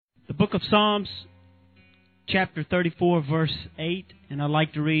book of Psalms, chapter 34, verse 8, and I'd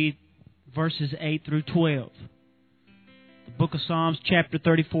like to read verses 8 through 12. The book of Psalms, chapter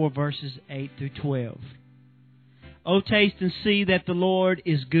 34, verses 8 through 12. O taste and see that the Lord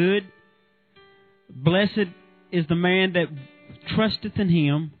is good. Blessed is the man that trusteth in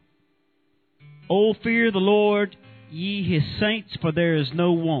Him. O fear the Lord, ye His saints, for there is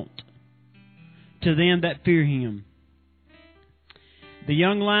no want to them that fear Him. The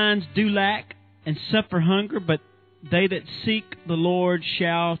young lions do lack and suffer hunger, but they that seek the Lord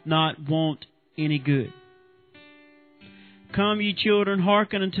shall not want any good. Come, ye children,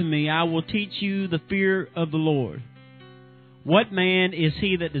 hearken unto me. I will teach you the fear of the Lord. What man is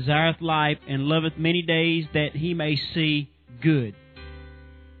he that desireth life and loveth many days, that he may see good?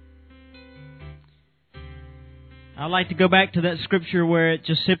 I like to go back to that scripture where it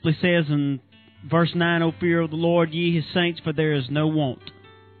just simply says in verse 9, O fear of the Lord, ye His saints, for there is no want.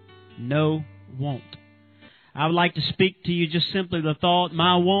 No want. I would like to speak to you just simply the thought,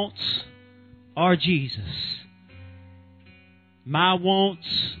 my wants are Jesus. My wants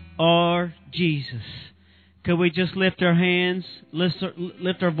are Jesus. Could we just lift our hands,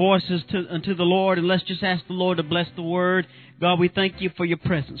 lift our voices unto the Lord, and let's just ask the Lord to bless the Word. God, we thank you for your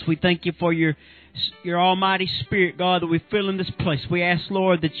presence. We thank you for your almighty Spirit, God, that we feel in this place. We ask,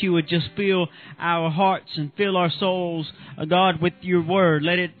 Lord, that you would just fill our hearts and fill our souls, God, with your Word.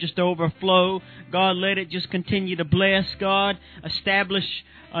 Let it just overflow. God, let it just continue to bless, God. Establish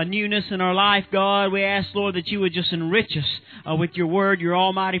a newness in our life, God. We ask, Lord, that you would just enrich us with your Word, your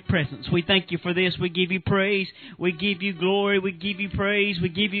almighty presence. We thank you for this. We give you praise. We give you glory. We give you praise. We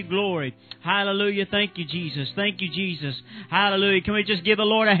give you glory. Hallelujah. Thank you, Jesus. Thank you, Jesus. Hallelujah. Can we just give the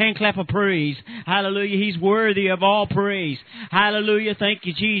Lord a hand clap of praise? Hallelujah. He's worthy of all praise. Hallelujah. Thank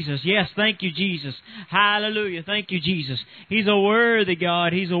you, Jesus. Yes, thank you, Jesus. Hallelujah. Thank you, Jesus. He's a worthy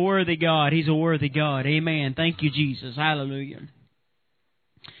God. He's a worthy God. He's a worthy God. Amen. Thank you, Jesus. Hallelujah.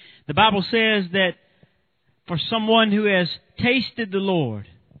 The Bible says that for someone who has tasted the Lord,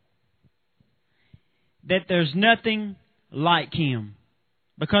 that there's nothing like Him.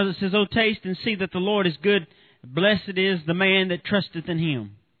 Because it says, O taste and see that the Lord is good. Blessed is the man that trusteth in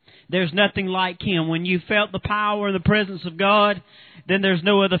Him. There's nothing like Him. When you felt the power and the presence of God, then there's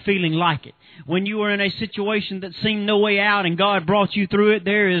no other feeling like it. When you were in a situation that seemed no way out and God brought you through it,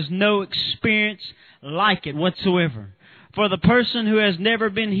 there is no experience like it whatsoever. For the person who has never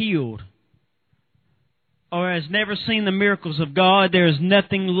been healed or has never seen the miracles of God, there is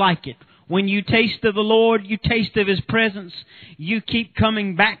nothing like it. When you taste of the Lord, you taste of His presence, you keep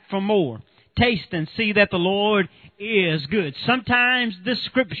coming back for more. Taste and see that the Lord is good. Sometimes this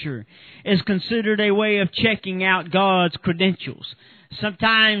scripture is considered a way of checking out God's credentials.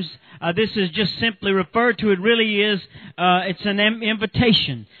 Sometimes this is just simply referred to. It really is, it's an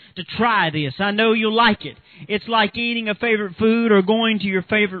invitation to try this. I know you'll like it. It's like eating a favorite food or going to your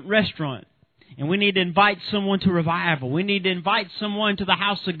favorite restaurant. And we need to invite someone to revival. We need to invite someone to the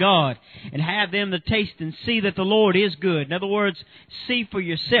house of God and have them to taste and see that the Lord is good. In other words, see for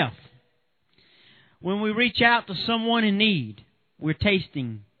yourself. When we reach out to someone in need, we're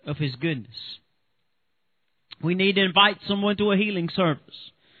tasting of His goodness. We need to invite someone to a healing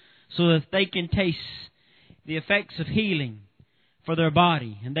service so that they can taste the effects of healing for their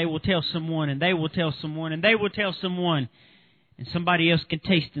body. And they will tell someone, and they will tell someone, and they will tell someone, and somebody else can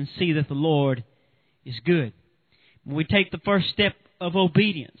taste and see that the Lord is good. When we take the first step of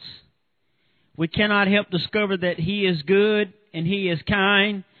obedience, we cannot help discover that He is good and He is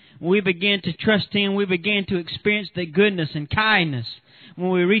kind. When we begin to trust Him, we begin to experience that goodness and kindness.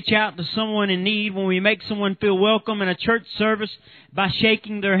 When we reach out to someone in need, when we make someone feel welcome in a church service by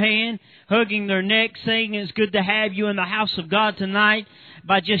shaking their hand, hugging their neck, saying it's good to have you in the house of God tonight,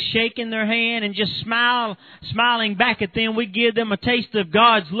 by just shaking their hand and just smiling back at them, we give them a taste of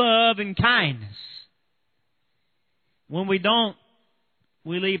God's love and kindness. When we don't,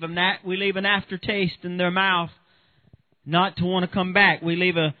 we leave an aftertaste in their mouth, not to want to come back. We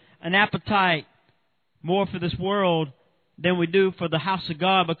leave an appetite more for this world than we do for the house of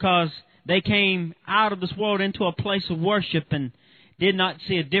God, because they came out of this world into a place of worship and did not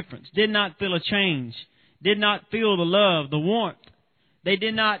see a difference, did not feel a change, did not feel the love, the warmth. They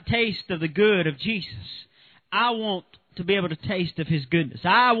did not taste of the good of Jesus. I want to be able to taste of His goodness.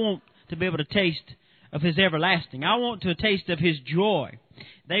 I want to be able to taste of His everlasting. I want to taste of His joy.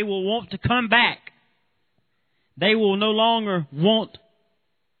 They will want to come back. They will no longer want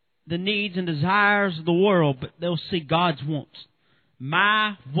the needs and desires of the world, but they'll see God's wants.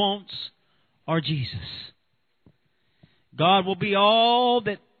 My wants are Jesus. God will be all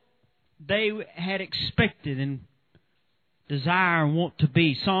that they had expected and desire and want to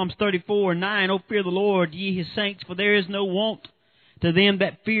be. Psalms 34:9, O fear the Lord, ye His saints, for there is no want to them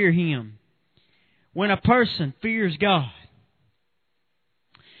that fear Him. When a person fears God,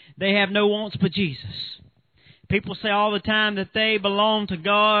 they have no wants but Jesus. People say all the time that they belong to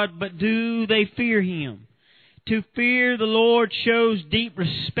God, but do they fear Him? To fear the Lord shows deep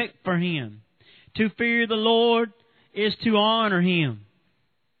respect for Him. To fear the Lord is to honor Him.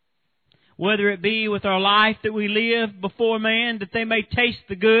 Whether it be with our life that we live before man, that they may taste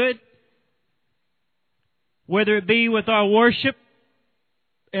the good. Whether it be with our worship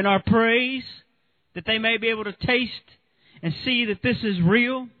and our praise, that they may be able to taste and see that this is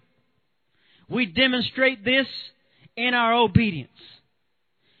real. We demonstrate this in our obedience.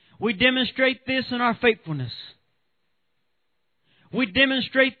 We demonstrate this in our faithfulness. We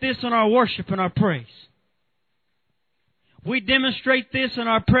demonstrate this in our worship and our praise. We demonstrate this in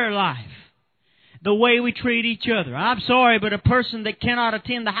our prayer life. The way we treat each other. I'm sorry, but a person that cannot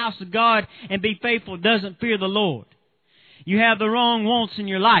attend the house of God and be faithful doesn't fear the Lord. You have the wrong wants in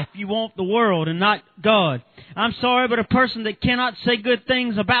your life. You want the world and not God. I'm sorry, but a person that cannot say good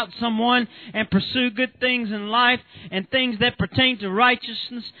things about someone and pursue good things in life and things that pertain to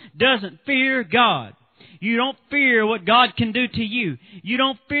righteousness doesn't fear God. You don't fear what God can do to you. You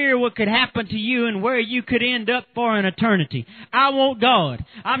don't fear what could happen to you and where you could end up for an eternity. I want God.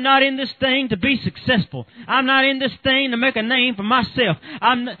 I'm not in this thing to be successful. I'm not in this thing to make a name for myself.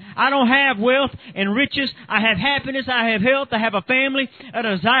 I don't have wealth and riches. I have happiness. I have health. I have a family, a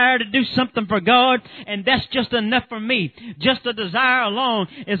desire to do something for God, and that's just enough for me. Just a desire alone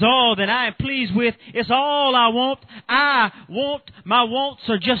is all that I am pleased with. It's all I want. My wants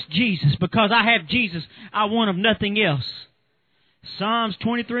are just Jesus, because I have Jesus. I want of nothing else. Psalms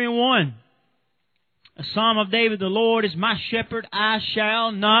 23:1. A psalm of David, the Lord is my shepherd, I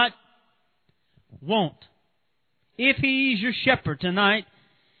shall not want. If He's your shepherd tonight,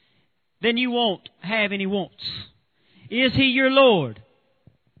 then you won't have any wants. Is He your Lord?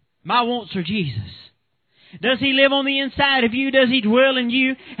 My wants are Jesus. Does He live on the inside of you? Does He dwell in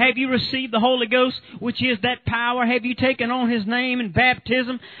you? Have you received the Holy Ghost, which is that power? Have you taken on His name in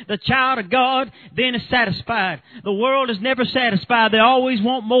baptism? The child of God then is satisfied. The world is never satisfied. They always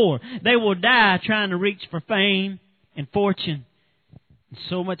want more. They will die trying to reach for fame and fortune and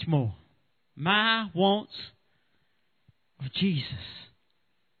so much more. My wants are Jesus.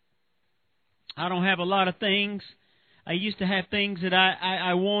 I don't have a lot of things. I used to have things that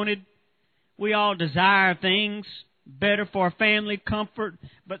I wanted. We all desire things better for our family comfort,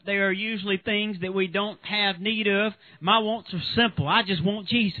 but they are usually things that we don't have need of. My wants are simple. I just want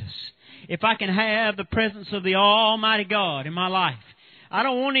Jesus. If I can have the presence of the Almighty God in my life, I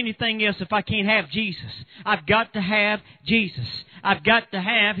don't want anything else if I can't have Jesus. I've got to have Jesus. I've got to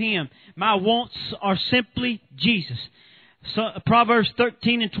have Him. My wants are simply Jesus. So, Proverbs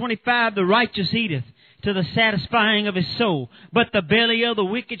 13:25, the righteous eateth to the satisfying of his soul, but the belly of the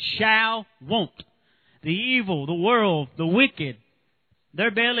wicked shall want. The evil, the world, the wicked,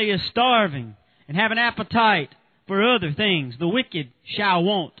 their belly is starving and have an appetite for other things. The wicked shall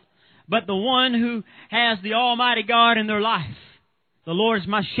want. But the one who has the Almighty God in their life, the Lord is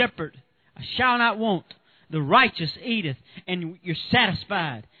my shepherd, I shall not want. The righteous eateth, and you're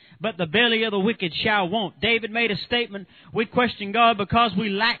satisfied. But the belly of the wicked shall want. David made a statement. We question God because we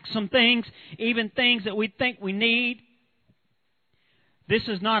lack some things, even things that we think we need. This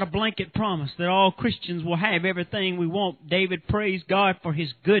is not a blanket promise that all Christians will have everything we want. David praised God for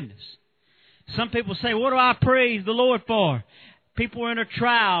His goodness. Some people say, what do I praise the Lord for? People are in a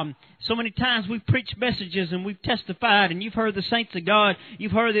trial. So many times we've preached messages and we've testified, and you've heard the saints of God,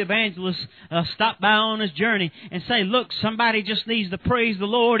 you've heard the evangelists stop by on his journey and say, look, somebody just needs to praise the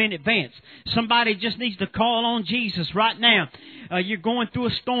Lord in advance. Somebody just needs to call on Jesus right now. You're going through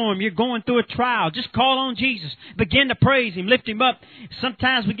a storm. You're going through a trial. Just call on Jesus. Begin to praise Him. Lift Him up.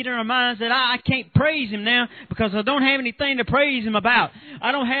 Sometimes we get in our minds that I can't praise Him now because I don't have anything to praise Him about.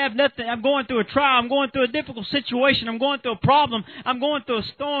 I don't have nothing. I'm going through a trial. I'm going through a difficult situation. I'm going through a problem. I'm going through a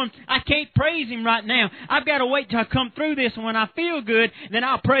storm. I can't praise Him right now. I've got to wait till I come through this, and when I feel good, then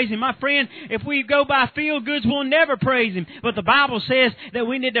I'll praise Him. My friend, if we go by feel goods, we'll never praise Him. But the Bible says that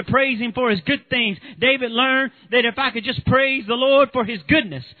we need to praise Him for His good things. David learned that if I could just praise the Lord for His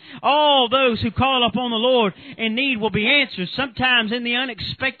goodness. All those who call upon the Lord in need will be answered, sometimes in the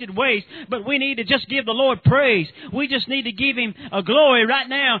unexpected ways. But we need to just give the Lord praise. We just need to give Him a glory right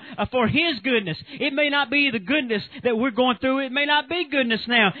now for His goodness. It may not be the goodness that we're going through. It may not be goodness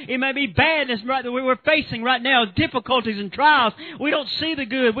now. It may be badness right that we're facing right now, difficulties and trials. We don't see the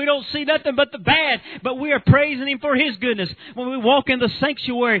good. We don't see nothing but the bad. But we are praising Him for His goodness. When we walk in the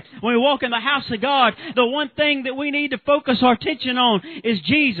sanctuary, when we walk in the house of God, the one thing that we need to focus our attention on is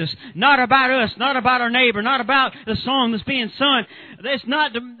Jesus. Not about us, not about our neighbor, not about the song that's being sung. It's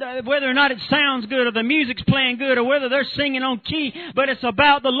not whether or not it sounds good or the music's playing good or whether they're singing on key, but it's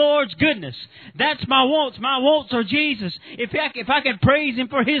about the Lord's goodness. That's my wants. My wants are Jesus. If I can praise Him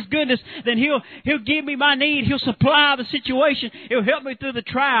for His goodness, then He'll give me my need. He'll supply the situation. He'll help me through the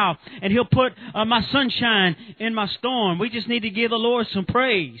trial, and He'll put my sunshine in my storm. We just need to give the Lord some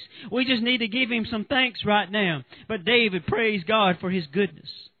praise. We just need to give Him some thanks right now. But David praised God for His goodness.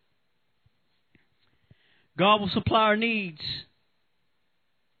 God will supply our needs,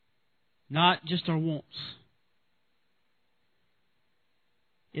 not just our wants.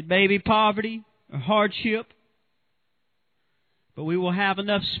 It may be poverty or hardship, but we will have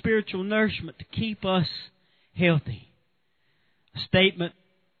enough spiritual nourishment to keep us healthy. A statement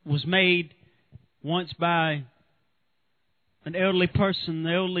was made once by an elderly person,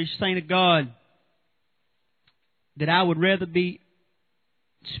 the elderly saint of God, that I would rather be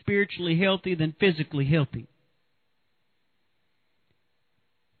spiritually healthy than physically healthy.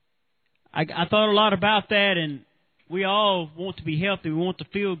 I thought a lot about that, and we all want to be healthy. We want to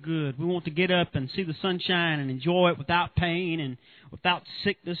feel good. We want to get up and see the sunshine and enjoy it without pain and without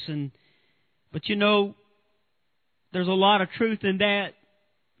sickness. But you know, there's a lot of truth in that.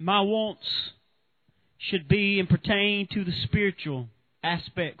 My wants should be and pertain to the spiritual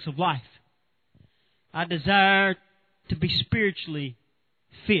aspects of life. I desire to be spiritually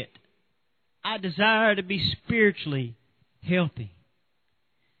fit. I desire to be spiritually healthy.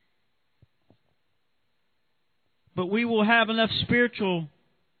 But we will have enough spiritual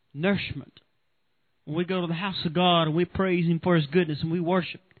nourishment when we go to the house of God and we praise Him for His goodness and we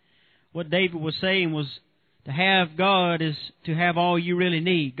worship. What David was saying was, to have God is to have all you really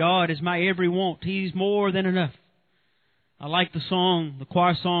need. God is my every want. He's more than enough. I like the song, the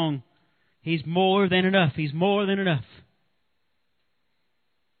choir song, He's more than enough. He's more than enough.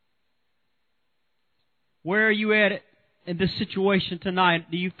 Where are you at in this situation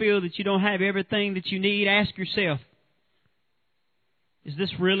tonight? Do you feel that you don't have everything that you need? Ask yourself, is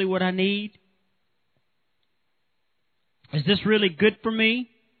this really what I need? Is this really good for me?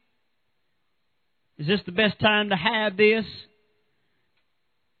 Is this the best time to have this?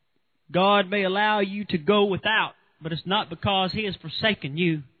 God may allow you to go without, but it's not because He has forsaken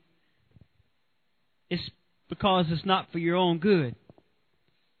you. It's because it's not for your own good.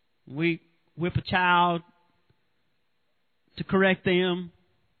 We whip a child to correct them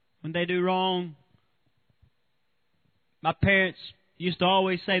when they do wrong. My parents used to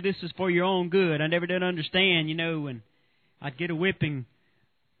always say, this is for your own good. I never did understand, and I'd get a whipping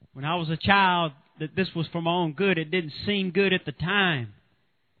when I was a child, that this was for my own good. It didn't seem good at the time.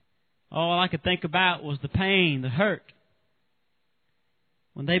 All I could think about was the pain, the hurt.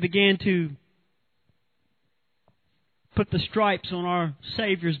 When they began to put the stripes on our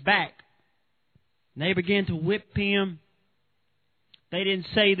Savior's back, and they began to whip Him, they didn't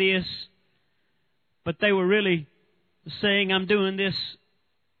say this, but they were really saying, I'm doing this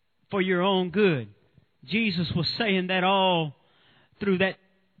for your own good. Jesus was saying that all through that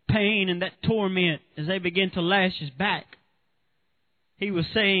pain and that torment as they began to lash His back. He was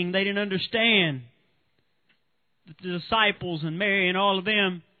saying they didn't understand. The disciples and Mary and all of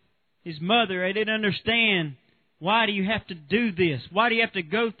them, His mother, they didn't understand. Why do you have to do this? Why do you have to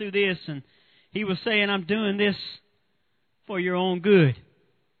go through this? And He was saying, I'm doing this for your own good,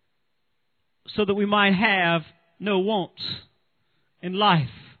 so that we might have no wants in life.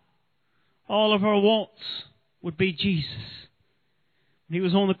 All of our wants would be Jesus. He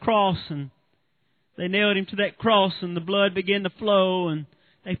was on the cross, and they nailed Him to that cross, and the blood began to flow, and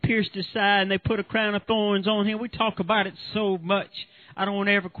they pierced His side, and they put a crown of thorns on Him. We talk about it so much. I don't want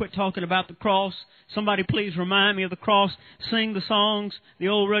to ever quit talking about the cross. Somebody please remind me of the cross. Sing the songs, the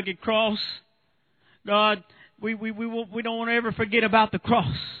old rugged cross. God, we don't want to ever forget about the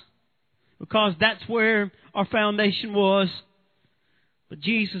cross, because that's where our foundation was. But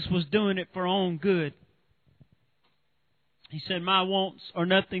Jesus was doing it for our own good. He said, my wants are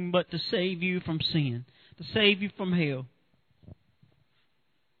nothing but to save you from sin, to save you from hell.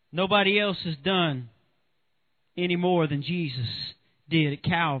 Nobody else has done any more than Jesus did at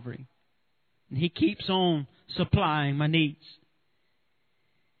Calvary. And He keeps on supplying my needs.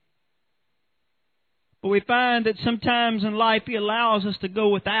 But we find that sometimes in life He allows us to go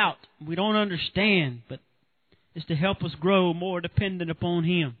without. We don't understand, but it's to help us grow more dependent upon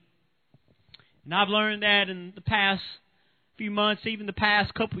Him. And I've learned that in the past few months, even the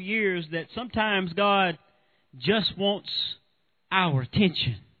past couple of years, that sometimes God just wants our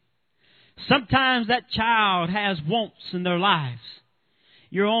attention. Sometimes that child has wants in their lives.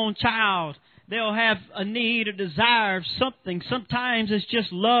 Your own child, they'll have a need or desire of something. Sometimes it's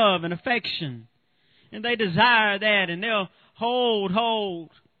just love and affection. And they desire that, and they'll hold.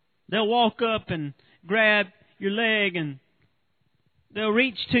 They'll walk up and grab your leg, and they'll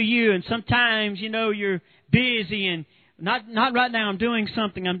reach to you. And sometimes, you're busy, and not right now. I'm doing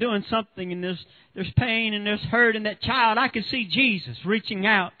something, and there's pain and there's hurt in that child. I can see Jesus reaching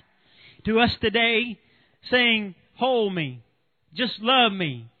out to us today, saying, "Hold me, just love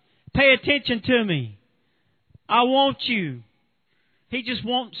me, pay attention to me. I want you." He just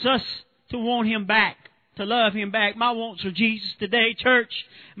wants us to want Him back, to love Him back. My wants are Jesus today, church.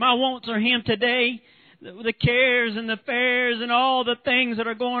 My wants are Him today. The cares and the affairs and all the things that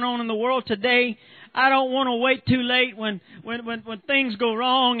are going on in the world today, I don't want to wait too late when things go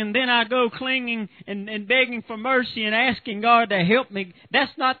wrong and then I go clinging and begging for mercy and asking God to help me.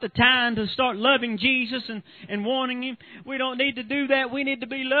 That's not the time to start loving Jesus and wanting Him. We don't need to do that. We need to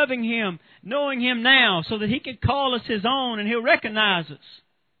be loving Him, knowing Him now so that He can call us His own and He'll recognize us.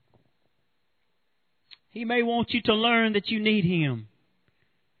 He may want you to learn that you need Him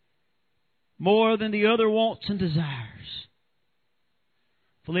more than the other wants and desires.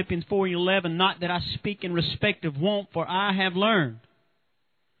 Philippians 4:11, "Not that I speak in respect of want, for I have learned,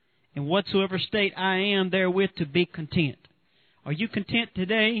 in whatsoever state I am therewith to be content." Are you content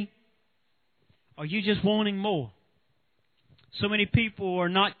today? Are you just wanting more? So many people are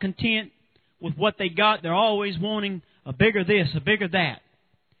not content with what they got. They're always wanting a bigger this, a bigger that.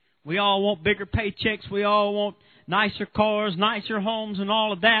 We all want bigger paychecks. We all want nicer cars, nicer homes, and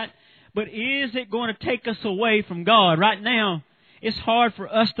all of that. But is it going to take us away from God? Right now, it's hard for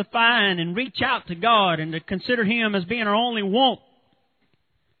us to find and reach out to God and to consider Him as being our only want.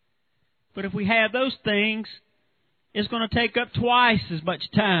 But if we have those things, it's going to take up twice as much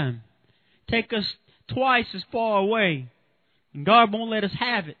time. Take us twice as far away. And God won't let us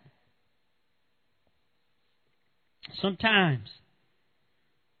have it. Sometimes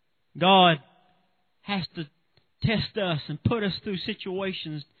God has to test us and put us through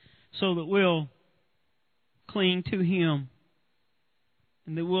situations so that we'll cling to Him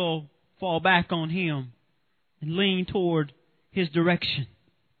and that we'll fall back on Him and lean toward His direction.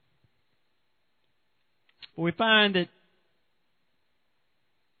 But we find that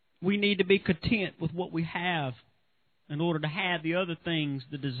we need to be content with what we have in order to have the other things,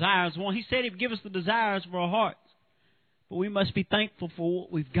 the desires. Well, He said He'd give us the desires of our hearts. But we must be thankful for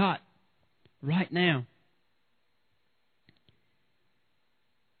what we've got right now.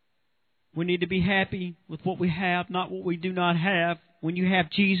 We need to be happy with what we have, not what we do not have. When you have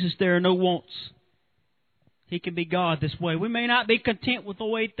Jesus, there are no wants. He can be God this way. We may not be content with the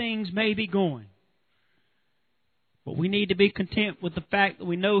way things may be going. But we need to be content with the fact that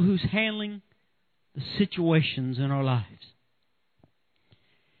we know who's handling the situations in our lives.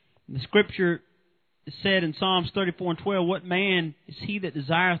 In the Scripture is said in Psalms 34:12, "What man is he that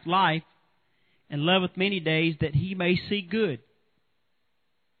desireth life and loveth many days, that he may see good?"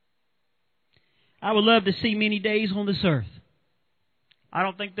 I would love to see many days on this earth. I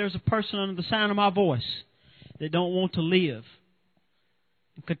don't think there's a person under the sound of my voice that don't want to live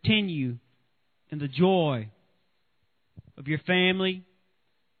and continue in the joy of your family,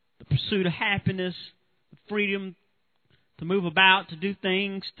 the pursuit of happiness, the freedom to move about, to do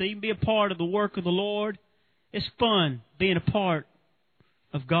things, to even be a part of the work of the Lord. It's fun being a part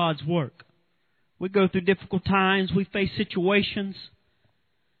of God's work. We go through difficult times. We face situations.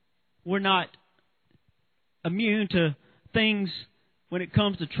 We're not immune to things when it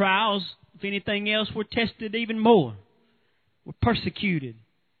comes to trials. If anything else, we're tested even more. We're persecuted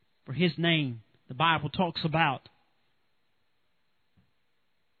for His name, the Bible talks about.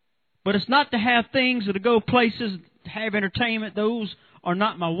 But it's not to have things or to go places, to have entertainment. Those are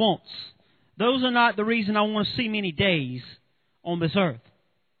not my wants. Those are not the reason I want to see many days on this earth.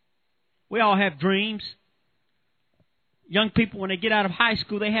 We all have dreams. Young people, when they get out of high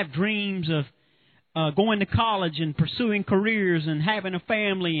school, they have dreams of going to college and pursuing careers and having a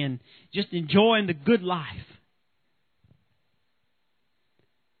family and just enjoying the good life.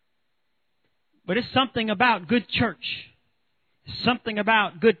 But it's something about good church. It's something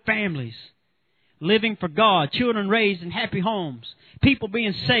about good families. Living for God. Children raised in happy homes. People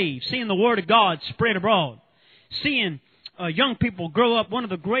being saved. Seeing the Word of God spread abroad. Seeing young people grow up. One of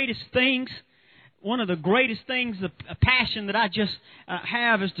the greatest things one of the greatest things, a passion that I just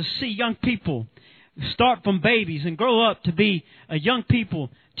have is to see young people start from babies and grow up to be young people,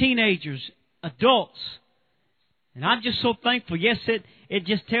 teenagers, adults. And I'm just so thankful. Yes, it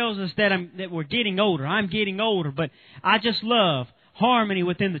just tells us that we're getting older. I'm getting older, but I just love harmony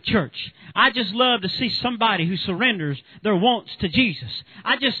within the church. I just love to see somebody who surrenders their wants to Jesus.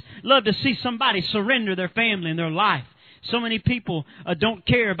 I just love to see somebody surrender their family and their life. So many people don't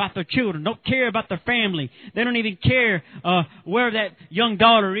care about their children, don't care about their family. They don't even care where that young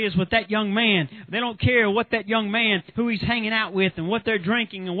daughter is with that young man. They don't care what that young man, who he's hanging out with and what they're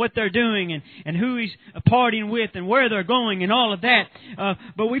drinking and what they're doing and who he's partying with and where they're going and all of that.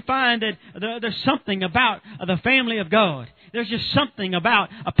 But we find that there's something about the family of God. There's just something about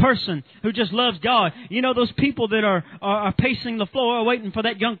a person who just loves God. You know, those people that are pacing the floor waiting for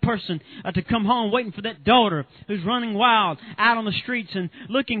that young person to come home, waiting for that daughter who's running wild out on the streets and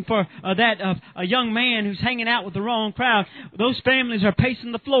looking for a young man who's hanging out with the wrong crowd. Those families are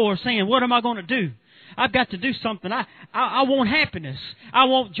pacing the floor saying, what am I going to do? I've got to do something. I want happiness. I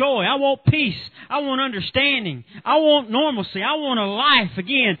want joy. I want peace. I want understanding. I want normalcy. I want a life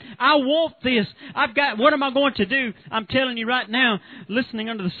again. I want this. What am I going to do? I'm telling you right now, listening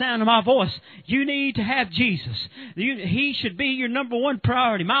under the sound of my voice, you need to have Jesus. He should be your number one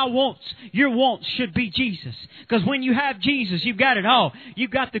priority. Your wants should be Jesus. Because when you have Jesus, you've got it all.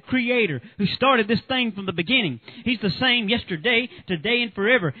 You've got the Creator who started this thing from the beginning. He's the same yesterday, today, and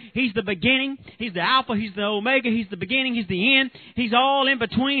forever. He's the beginning. He's the Alpha. He's the Omega. He's the beginning. He's the end. He's all in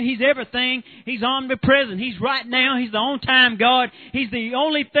between. He's everything. He's omnipresent. He's right now. He's the on-time God. He's the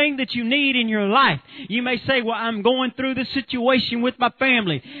only thing that you need in your life. You may say, well, I'm going through this situation with my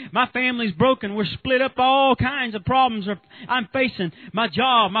family. My family's broken. We're split up. All kinds of problems I'm facing. My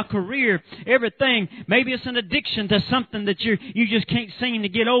job, my career, everything. Maybe it's an addiction to something that you just can't seem to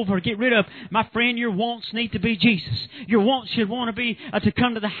get over or get rid of. My friend, your wants need to be Jesus. Your wants should want to be to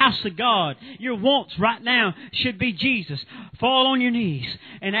come to the house of God. Your wants right now should be Jesus. Fall on your knees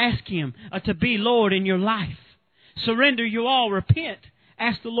and ask Him to be Lord in your life. Surrender you all. Repent.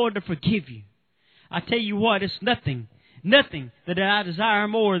 Ask the Lord to forgive you. I tell you what, it's nothing that I desire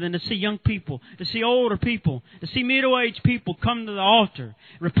more than to see young people, to see older people, to see middle-aged people come to the altar,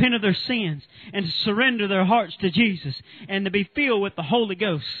 repent of their sins, and to surrender their hearts to Jesus, and to be filled with the Holy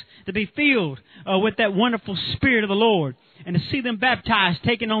Ghost, to be filled with that wonderful Spirit of the Lord, and to see them baptized,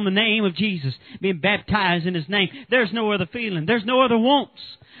 taking on the name of Jesus, being baptized in His name. There's no other feeling. There's no other wants.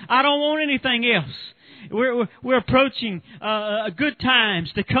 I don't want anything else. We're approaching good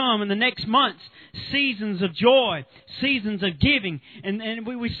times to come in the next months, seasons of joy, seasons of giving, and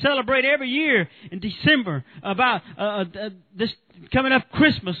we celebrate every year in December about this coming up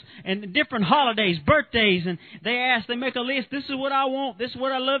Christmas and different holidays, birthdays, and they make a list. This is what I want. This is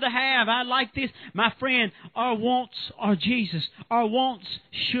what I love to have. I like this. My friend, our wants are Jesus. Our wants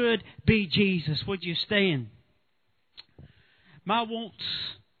should be Jesus. Would you stand? My wants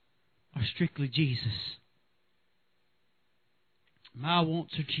are strictly Jesus. My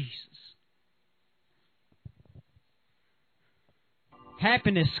wants are Jesus.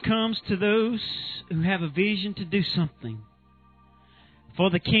 Happiness comes to those who have a vision to do something for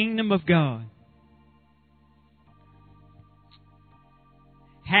the kingdom of God.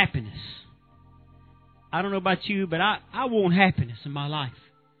 Happiness. I don't know about you, but I want happiness in my life.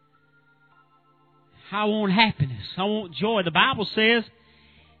 I want happiness. I want joy. The Bible says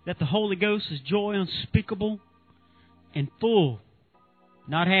that the Holy Ghost is joy unspeakable and full,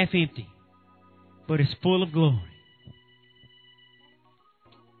 not half empty, but it's full of glory.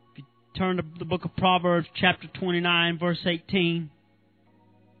 If you turn to the book of Proverbs, chapter 29, verse 18,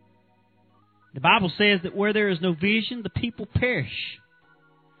 the Bible says that where there is no vision, the people perish.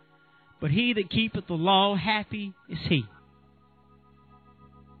 But he that keepeth the law, happy is he.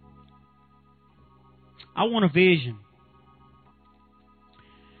 I want a vision.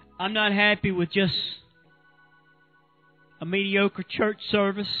 I'm not happy with just a mediocre church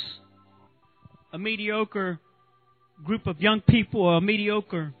service, a mediocre group of young people, or a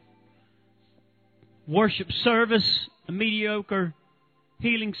mediocre worship service, a mediocre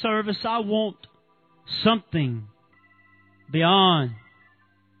healing service. I want something beyond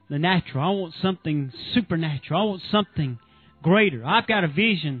the natural. I want something supernatural. I want something greater. I've got a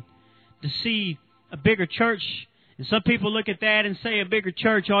vision to see a bigger church. And some people look at that and say a bigger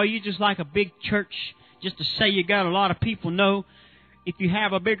church, oh, you just like a big church just to say you got a lot of people. No, if you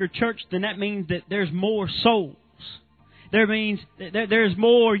have a bigger church, then that means that there's more souls. That means that there's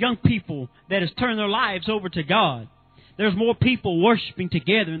more young people that has turned their lives over to God. There's more people worshiping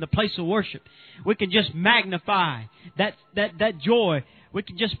together in the place of worship. We can just magnify that joy We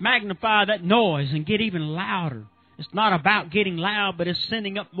can just magnify that noise and get even louder. It's not about getting loud, but it's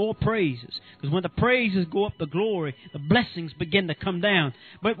sending up more praises. Because when the praises go up, the glory, the blessings begin to come down.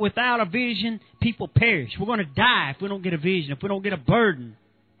 But without a vision, people perish. We're going to die if we don't get a vision, if we don't get a burden.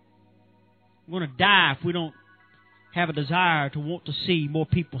 We're going to die if we don't have a desire to want to see more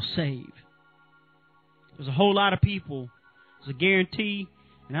people saved. There's a whole lot of people. There's a guarantee,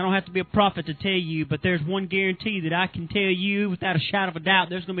 and I don't have to be a prophet to tell you, but there's one guarantee that I can tell you without a shadow of a doubt.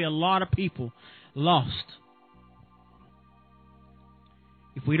 There's going to be a lot of people lost.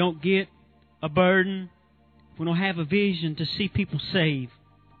 If we don't get a burden, if we don't have a vision to see people saved,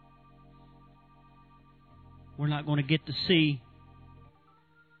 we're not going to get to see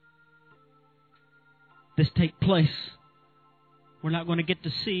this take place. We're not going to get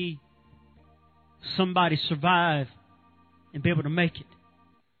to see somebody survive and be able to make it.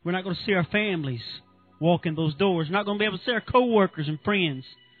 We're not going to see our families walk in those doors. We're not going to be able to see our co-workers and friends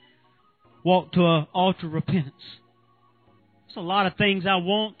walk to an altar of repentance. There's a lot of things I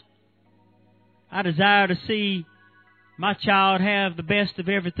want. I desire to see my child have the best of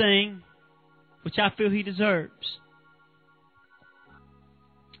everything, which I feel he deserves.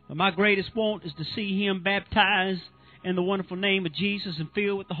 But my greatest want is to see him baptized in the wonderful name of Jesus and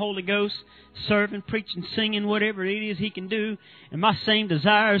filled with the Holy Ghost, serving, preaching, singing, whatever it is he can do. And my same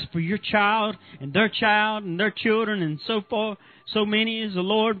desire is for your child and their children and so forth, so many as the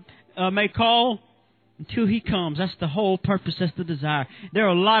Lord may call until he comes. That's the whole purpose. That's the desire. There are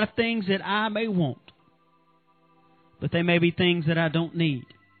a lot of things that I may want, but they may be things that I don't need.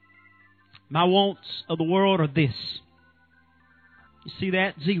 My wants of the world are this. You see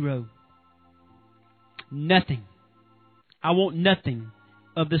that? Zero. Nothing. I want nothing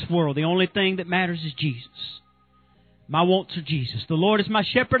of this world. The only thing that matters is Jesus. My wants are Jesus. The Lord is my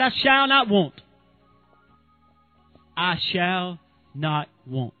shepherd. I shall not want. I shall not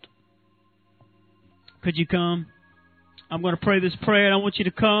want. Could you come? I'm going to pray this prayer, and I want you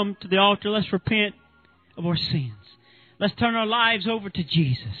to come to the altar. Let's repent of our sins. Let's turn our lives over to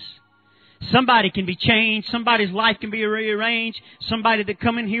Jesus. Somebody can be changed. Somebody's life can be rearranged. Somebody that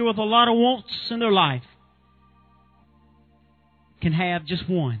come in here with a lot of wants in their life can have just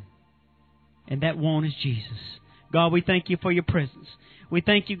one. And that one is Jesus. God, we thank you for your presence. We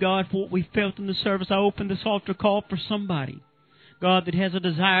thank you, God, for what we felt in the service. I open this altar call for somebody, God, that has a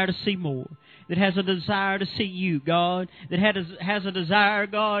desire to see more, that has a desire to see you, God, that has a desire,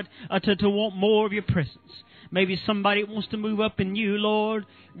 God, to want more of your presence. Maybe somebody wants to move up in you, Lord,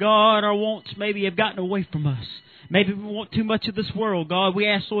 God, our wants maybe have gotten away from us. Maybe we want too much of this world, God. We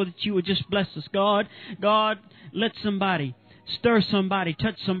ask, Lord, that you would just bless us, God. God, let somebody, stir somebody,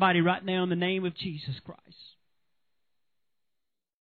 touch somebody right now in the name of Jesus Christ.